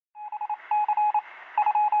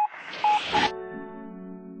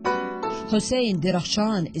Hossein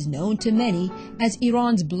Derakhshan is known to many as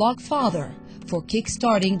Iran's blog father for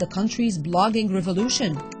kick-starting the country's blogging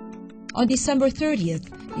revolution. On December 30th,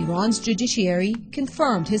 Iran's judiciary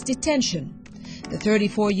confirmed his detention. The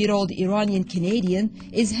 34-year-old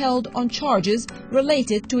Iranian-Canadian is held on charges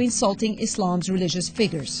related to insulting Islam's religious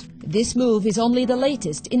figures. This move is only the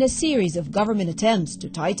latest in a series of government attempts to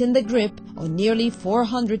tighten the grip on nearly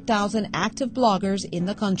 400,000 active bloggers in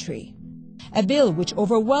the country. A bill which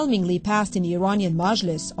overwhelmingly passed in the Iranian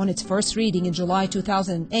Majlis on its first reading in July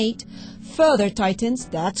 2008 further tightens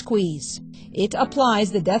that squeeze. It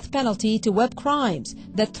applies the death penalty to web crimes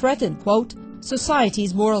that threaten, quote,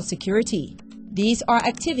 society's moral security. These are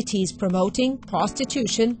activities promoting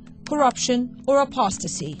prostitution, corruption, or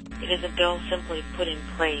apostasy. It is a bill simply put in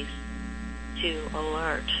place to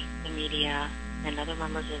alert the media and other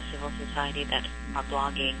members of civil society that are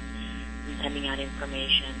blogging and sending out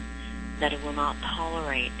information that it will not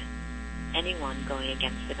tolerate anyone going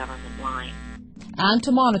against the government line. And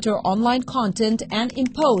to monitor online content and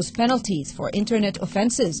impose penalties for internet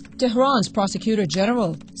offenses. Tehran's Prosecutor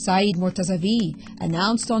General, Saeed Mortazavi,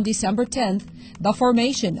 announced on December 10th the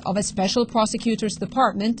formation of a special prosecutor's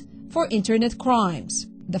department for internet crimes.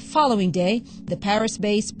 The following day, the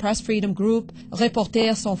Paris-based press freedom group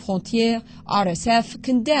Reporters Sans Frontières, RSF,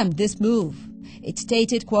 condemned this move. It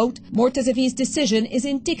stated, quote, Mortazavi's decision is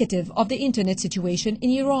indicative of the internet situation in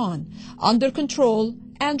Iran, under control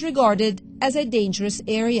and regarded as a dangerous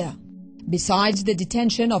area. Besides the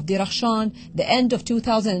detention of Derakhshan, the end of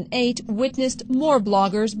 2008 witnessed more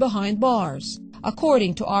bloggers behind bars.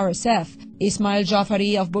 According to RSF, Ismail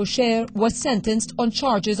Jafari of Bushehr was sentenced on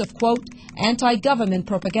charges of, quote, anti-government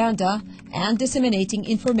propaganda and disseminating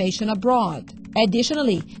information abroad.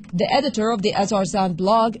 Additionally, the editor of the Azarzan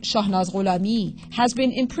blog, Shahnaz Gholami, has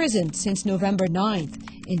been imprisoned since November 9th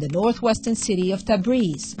in the northwestern city of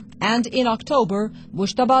Tabriz. And in October,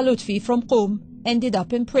 Mushtaba Lutfi from Qum ended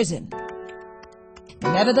up in prison.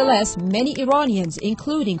 Nevertheless, many Iranians,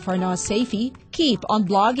 including Farnaz Saifi, keep on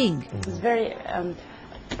blogging. It's a very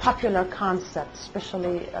popular concept,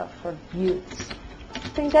 especially for youths. I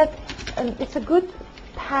think that it's a good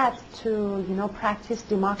path to, practice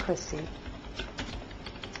democracy.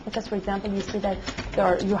 Because, for example, you see that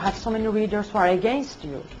you have so many readers who are against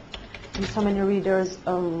you, and so many readers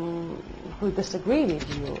who disagree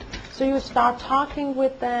with you. So you start talking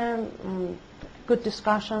with them, good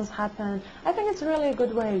discussions happen. I think it's really a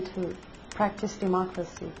good way to practice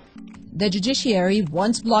democracy. The judiciary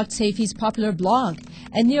once blocked Saifi's popular blog,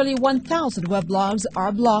 and nearly 1,000 weblogs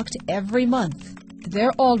are blocked every month.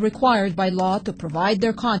 They're all required by law to provide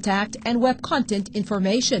their contact and web content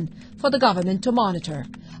information for the government to monitor.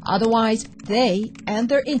 Otherwise, they and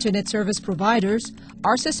their internet service providers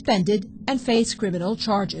are suspended and face criminal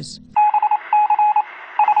charges.